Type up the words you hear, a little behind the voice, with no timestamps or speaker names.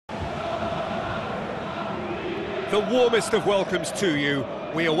The warmest of welcomes to you.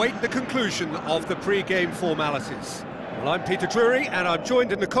 We await the conclusion of the pre-game formalities. Well, I'm Peter Drury, and I'm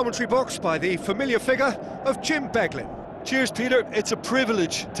joined in the commentary box by the familiar figure of Jim Beglin. Cheers, Peter. It's a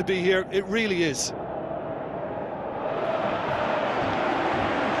privilege to be here. It really is.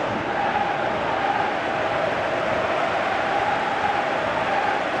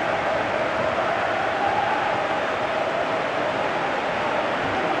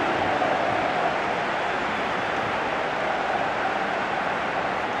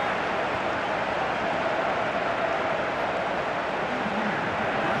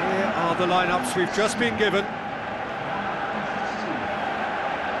 The lineups we've just been given.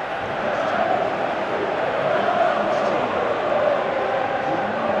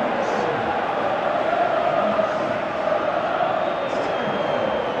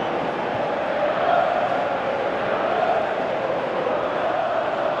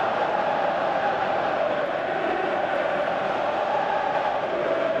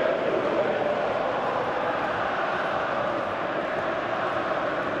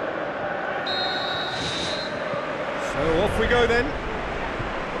 So off we go then.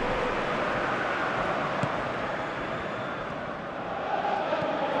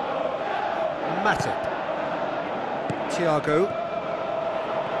 Matip. Thiago.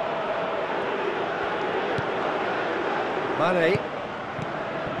 Mane.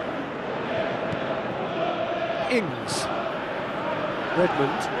 Ings.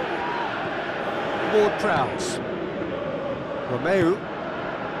 Redmond. Ward-Prowse. Romeu.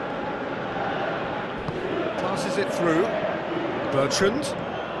 Passes it through. Bertrand.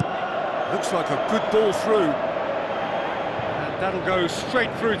 Looks like a good ball through. And that'll go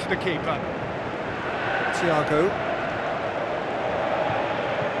straight through to the keeper. Thiago.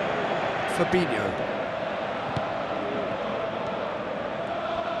 Fabinho.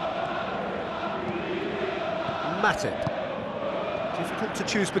 Matip. Difficult to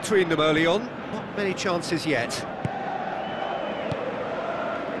choose between them early on. Not many chances yet.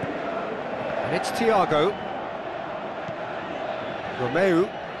 And it's Thiago. Romeu.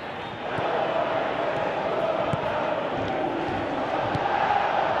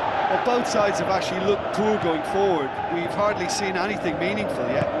 Well, both sides have actually looked poor going forward. We've hardly seen anything meaningful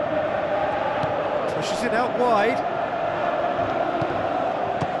yet. Pushes it out wide.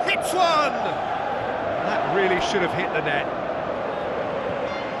 Hits one! That really should have hit the net.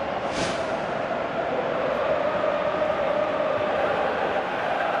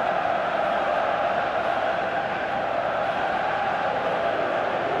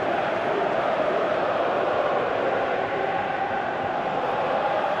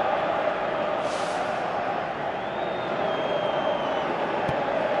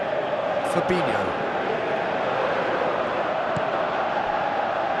 Fabinho.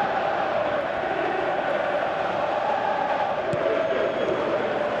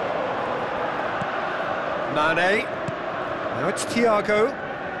 Mane. Now it's Thiago.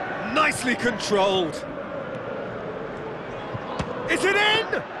 Nicely controlled. Is it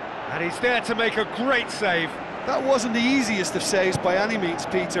in? And he's there to make a great save. That wasn't the easiest of saves by any means,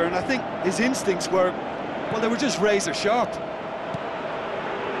 Peter, and I think his instincts were, well, they were just razor sharp.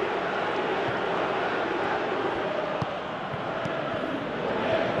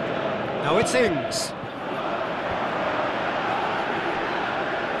 Now it's Ings.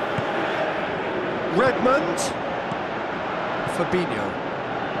 Redmond. Fabinho.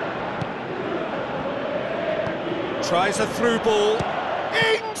 Tries a through ball.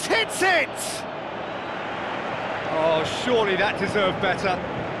 Ings hits it! Oh, surely that deserved better.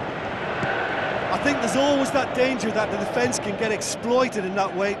 I think there's always that danger that the defence can get exploited in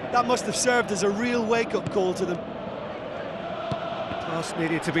that way. That must have served as a real wake-up call to them. Pass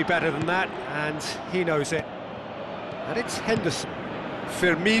needed to be better than that, and he knows it. And it's Henderson.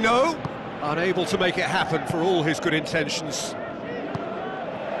 Firmino, unable to make it happen for all his good intentions.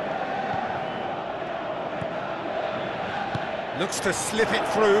 Looks to slip it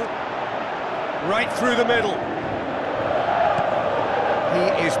through, right through the middle.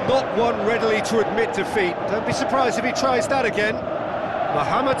 He is not one readily to admit defeat. Don't be surprised if he tries that again.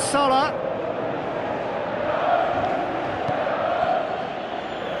 Mohamed Salah.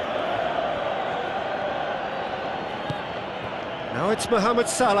 Now it's Mohamed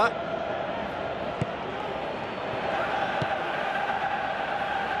Salah.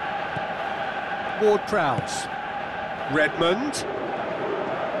 Ward-Prowse. Redmond.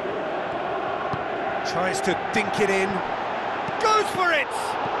 Tries to dink it in. Goes for it!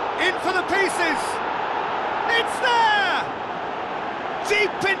 In for the pieces! It's there!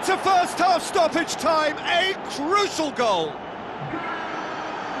 Deep into first half stoppage time, a crucial goal!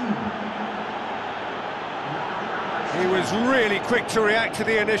 He was really quick to react to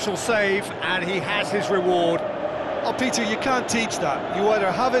the initial save, and he has his reward. Oh, Peter, you can't teach that. You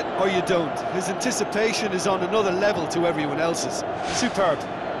either have it or you don't. His anticipation is on another level to everyone else's. Superb.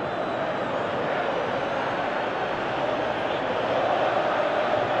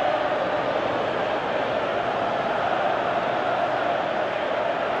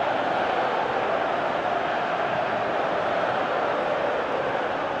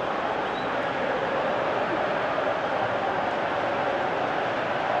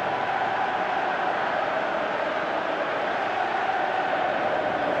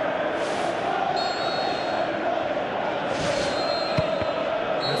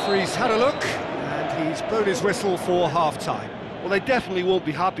 Referee's had a look, and he's blown his whistle for half-time. Well, they definitely won't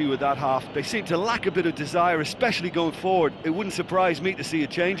be happy with that half. They seem to lack a bit of desire, especially going forward. It wouldn't surprise me to see a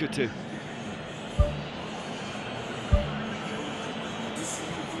change or two.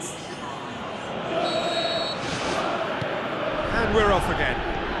 And we're off again.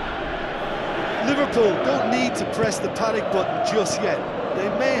 Liverpool don't need to press the panic button just yet. They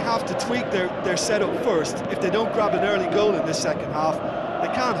may have to tweak their setup first if they don't grab an early goal in this second half. They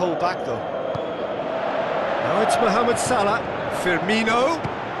can't hold back, though. Now it's Mohamed Salah. Firmino.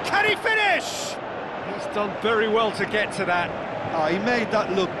 Can he finish? He's done very well to get to that. He made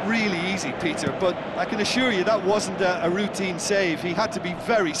that look really easy, Peter, but I can assure you that wasn't a routine save. He had to be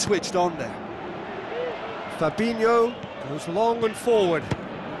very switched on there. Fabinho goes long and forward.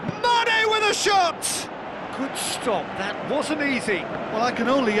 Mane with a shot! Good stop, that wasn't easy. Well, I can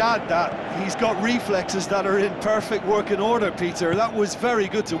only add that he's got reflexes that are in perfect working order, Peter. That was very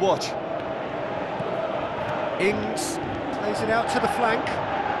good to watch. Ings plays it out to the flank.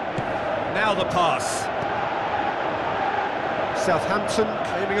 Now the pass. Southampton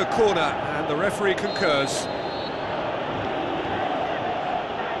claiming a corner, and the referee concurs.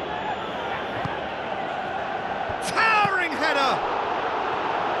 Towering header!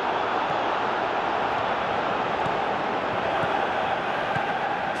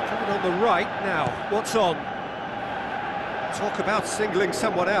 On the right now, what's on? Talk about singling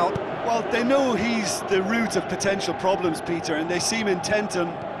someone out. Well, they know he's the root of potential problems, Peter, and they seem intent on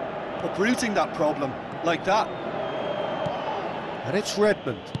uprooting that problem, like that. And it's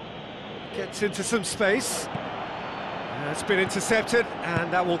Redmond. Gets into some space. It's been intercepted, and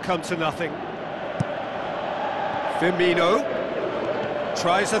that will come to nothing. Firmino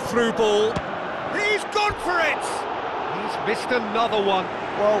tries a through ball. He's gone for it! He's missed another one.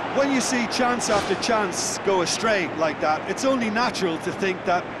 Well, when you see chance after chance go astray like that, it's only natural to think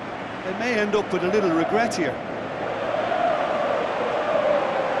that they may end up with a little regret here.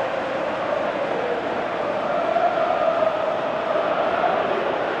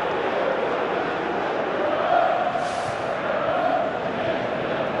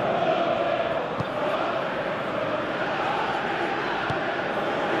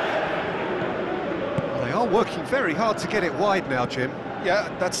 Well, they are working very hard to get it wide now, Jim.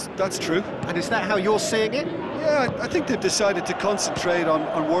 Yeah, that's true. And is that how you're seeing it? Yeah, I think they've decided to concentrate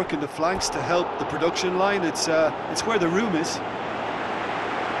on working the flanks to help the production line. It's where the room is.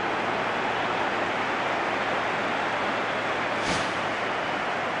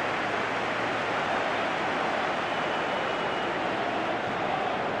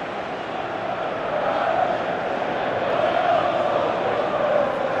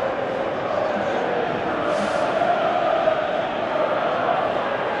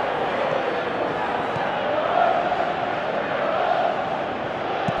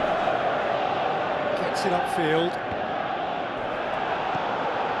 It upfield.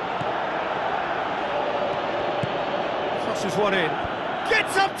 Crosses one in.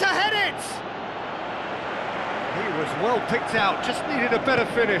 Gets up to head it! He was well picked out, just needed a better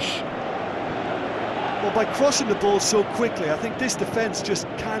finish. Well, by crossing the ball so quickly, I think this defence just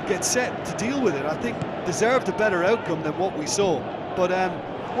can't get set to deal with it. I think deserved a better outcome than what we saw, but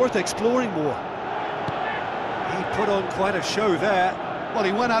worth exploring more. He put on quite a show there. Well,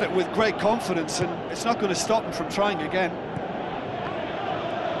 he went at it with great confidence, and it's not going to stop him from trying again.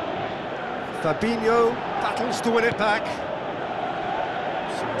 Fabinho battles to win it back.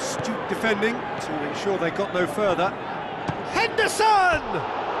 Some astute defending to ensure they got no further. Henderson!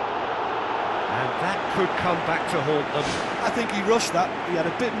 And that could come back to haunt them. I think he rushed that. He had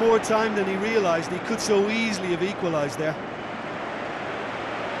a bit more time than he realised. He could so easily have equalised there.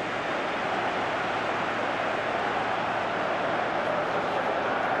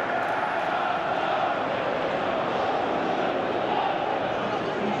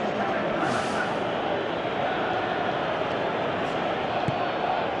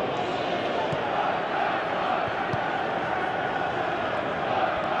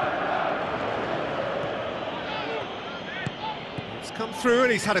 It's come through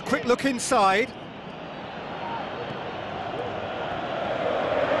and he's had a quick look inside.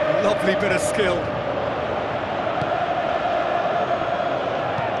 Lovely bit of skill.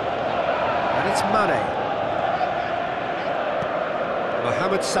 And it's Mane.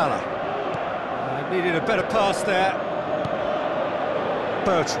 Mohamed Salah. Needed a better pass there.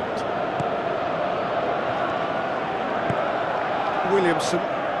 Bertrand. Williamson.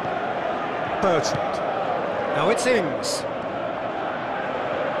 Bertrand. Now it's Ings.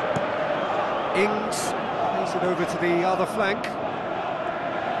 Ings plays it over to the other flank.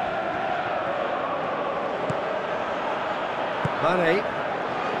 Mane.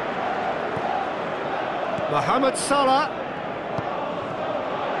 Mohamed Salah.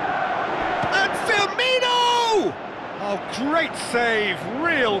 And Firmino! Oh, great save,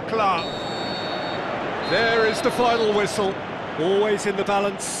 real class. There is the final whistle. Always in the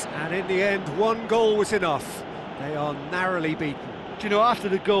balance, and in the end, one goal was enough. They are narrowly beaten. Do you know, after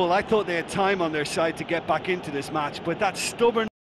the goal, I thought they had time on their side to get back into this match, but that stubborn